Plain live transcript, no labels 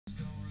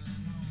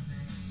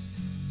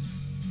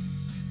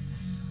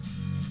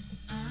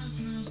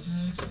piece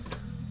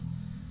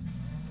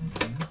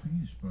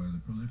by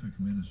the prolific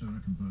Minnesota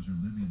composer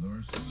Libby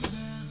Larson.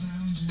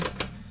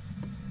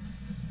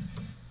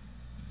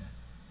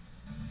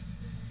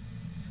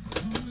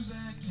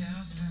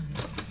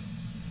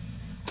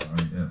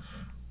 RF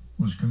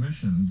was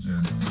commissioned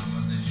and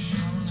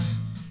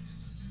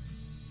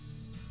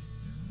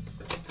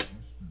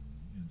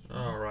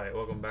Alright,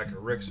 welcome back to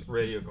Rick's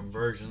Radio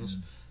Conversions.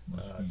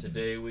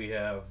 Today we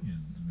have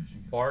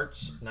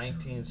Bart's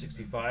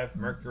 1965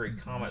 Mercury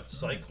Comet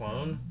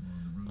Cyclone.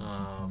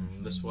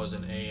 This was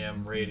an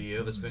AM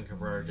radio that's been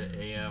converted to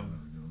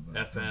AM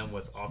FM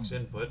with aux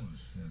input,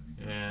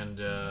 and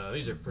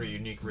these are pretty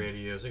unique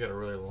radios. They got a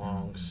really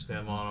long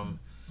stem on them,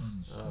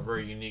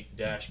 very unique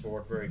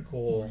dashboard, very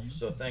cool.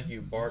 So thank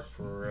you, Bart,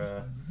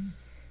 for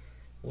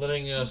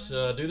letting us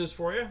do this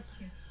for you.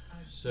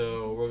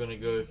 So we're going to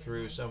go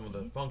through some of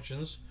the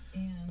functions.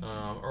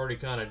 Already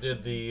kind of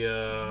did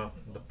the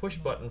push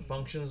button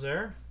functions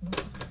there.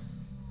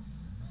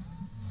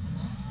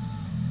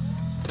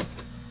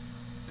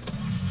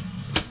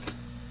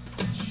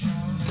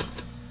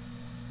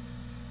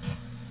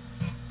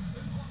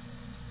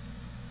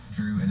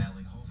 Drew and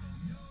Ellie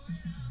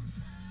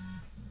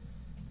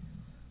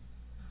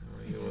There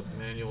we go with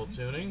manual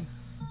tuning.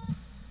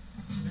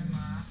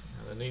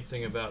 The neat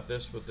thing about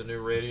this with the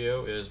new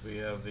radio is we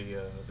have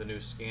the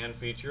new scan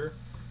feature.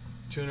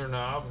 Tuner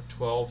knob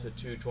 12 to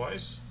 2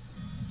 twice.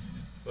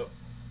 Oh.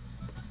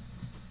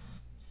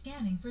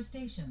 Scanning for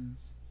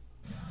stations.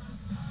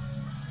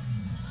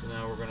 So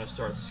now we're going to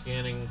start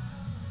scanning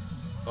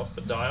up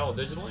the dial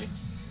digitally.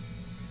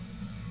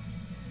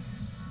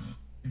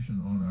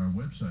 on our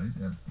website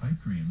at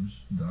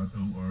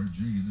pipedreams.org.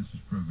 This is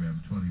program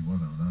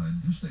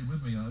 2109. Do stay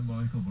with me. I'm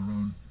Michael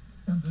Barone,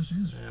 and this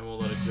is... And we'll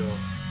let it go.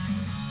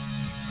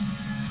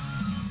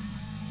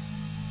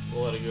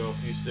 We'll let it go a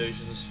few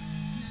stations.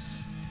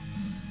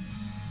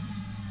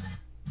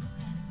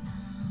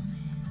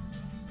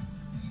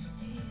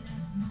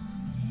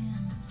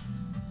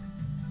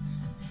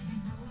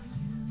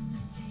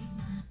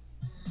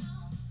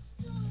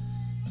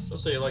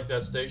 Let's say you like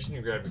that station,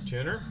 you grab your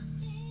tuner.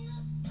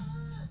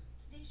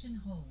 Station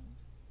hold.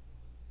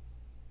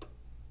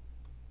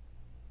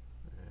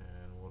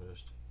 And we'll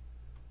just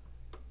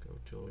go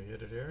till we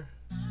hit it here.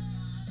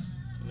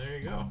 And there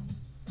you go.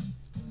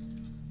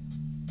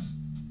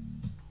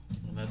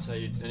 And that's how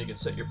then you can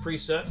set your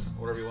preset,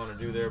 whatever you want to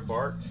do there,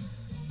 Bart.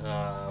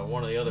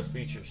 One of the other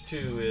features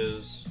too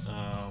is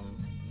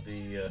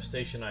the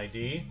station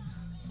ID,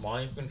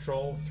 volume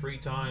control, 3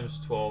 times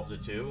 12 to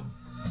 2.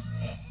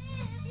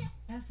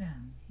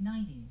 FM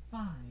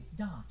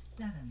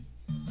 95.7.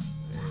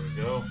 There you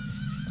go.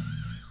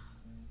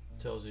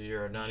 Tells you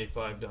you're at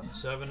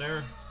 95.7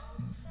 there.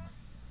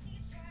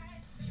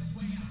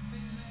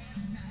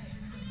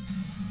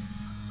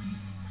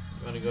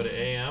 You're going to go to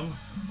AM,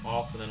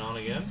 off and then on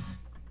again.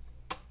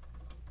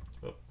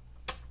 Oh.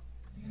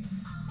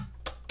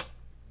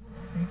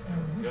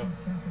 There we go.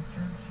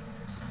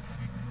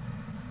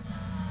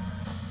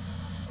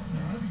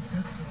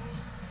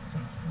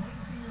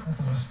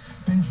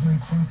 Benjamin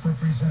Crump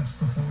represents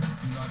the 40.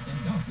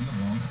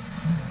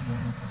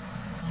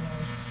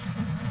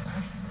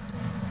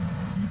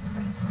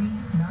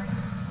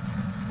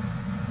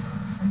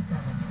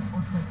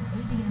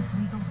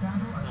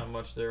 Not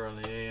much there on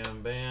the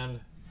AM band.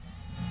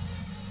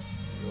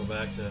 Go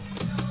back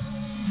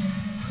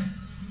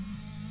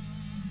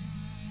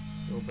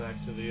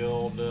to the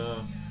old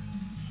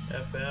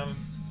FM.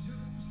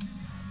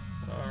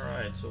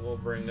 Alright, so we'll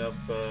bring up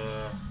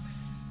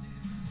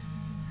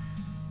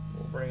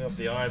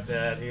the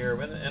iPad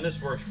here, and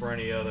this works for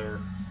any other,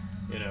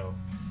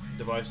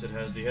 device that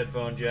has the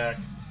headphone jack.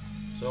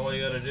 So all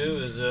you got to do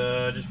is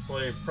just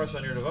press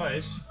on your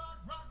device.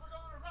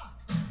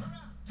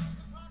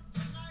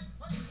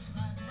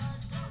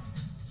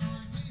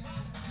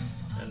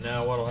 And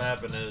now what'll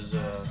happen is,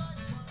 the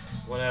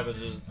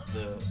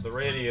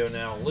radio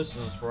now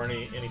listens for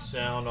any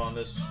sound on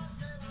this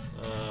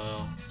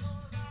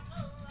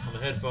on the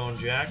headphone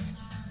jack,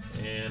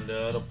 and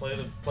it'll play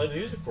the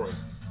music for you.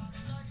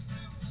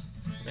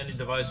 Any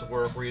device will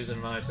work. We're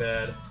using an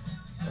iPad,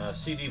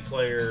 CD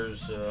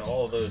players,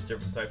 all of those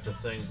different types of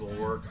things will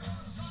work.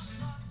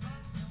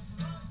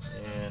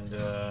 And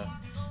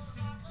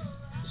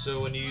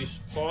so when you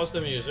pause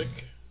the music,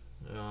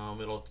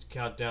 it'll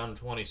count down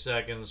 20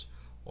 seconds,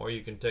 or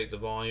you can take the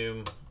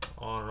volume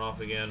on and off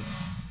again,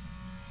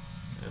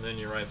 and then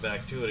you're right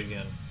back to it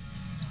again.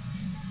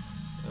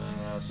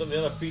 Some of the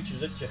other features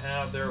that you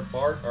have there,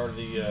 Bart, are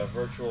the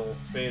virtual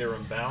fader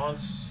and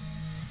balance.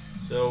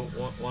 So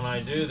when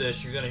I do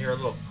this, you're going to hear a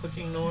little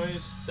clicking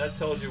noise. That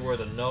tells you where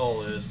the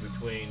null is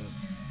between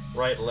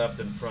right, left,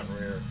 and front,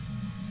 rear.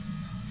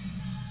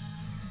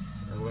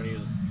 And we're going to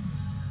use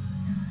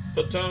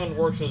the tone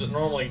works as it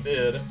normally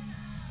did.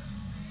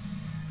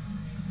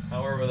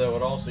 However, that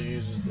would also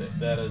use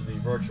that as the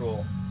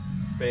virtual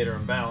fader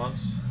and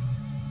balance.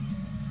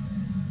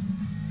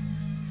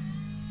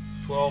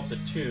 12 to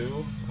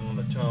 2 on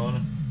the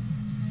tone.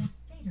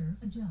 Fader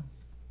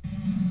adjust.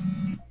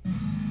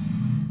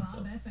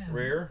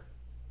 rear,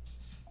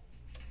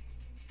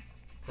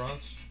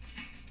 fronts,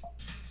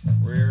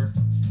 rear,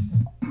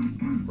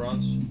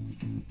 fronts.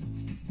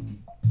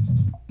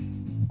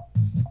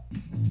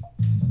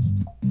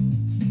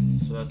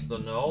 So that's the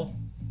null.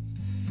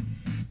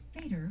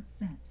 Fader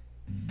set.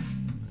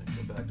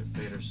 Go back to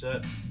fader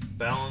set.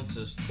 Balance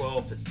is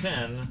 12 to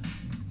 10.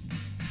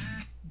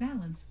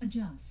 Balance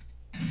adjust.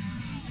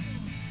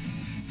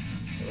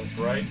 So that's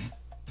right,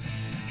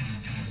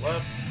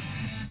 left,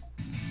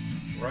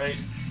 right,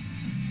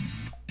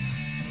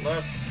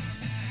 left.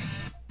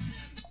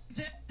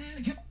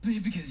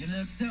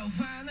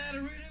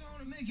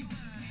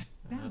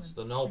 And that's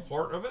the null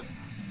part of it.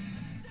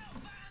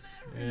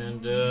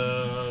 And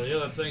the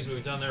other things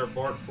we've done there,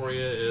 Bart, for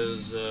you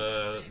is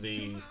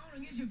the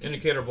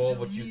indicator bulb,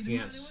 which you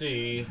can't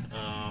see.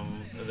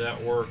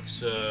 That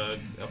works,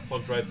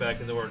 plugs right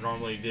back into where it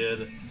normally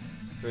did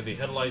through the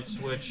headlight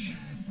switch.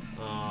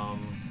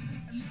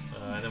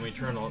 And then we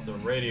turn the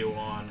radio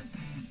on.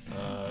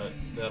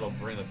 That'll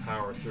bring the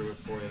power through it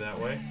for you that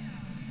way.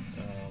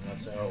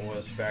 That's how it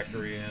was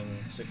factory in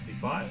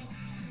 65.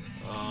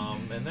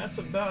 And that's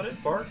about it,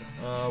 Bart.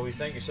 We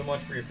thank you so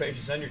much for your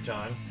patience and your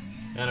time,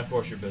 and of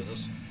course your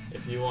business.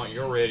 If you want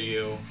your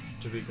radio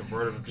to be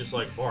converted just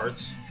like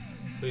Bart's,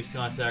 please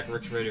contact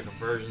Rick's Radio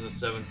Conversions at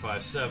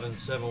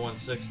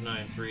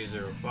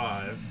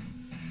 757-716-9305.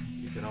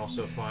 You can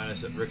also find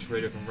us at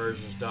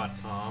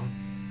ricksradioconversions.com,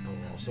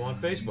 and we're also on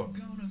Facebook.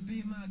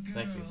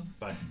 Thank you.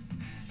 Bye.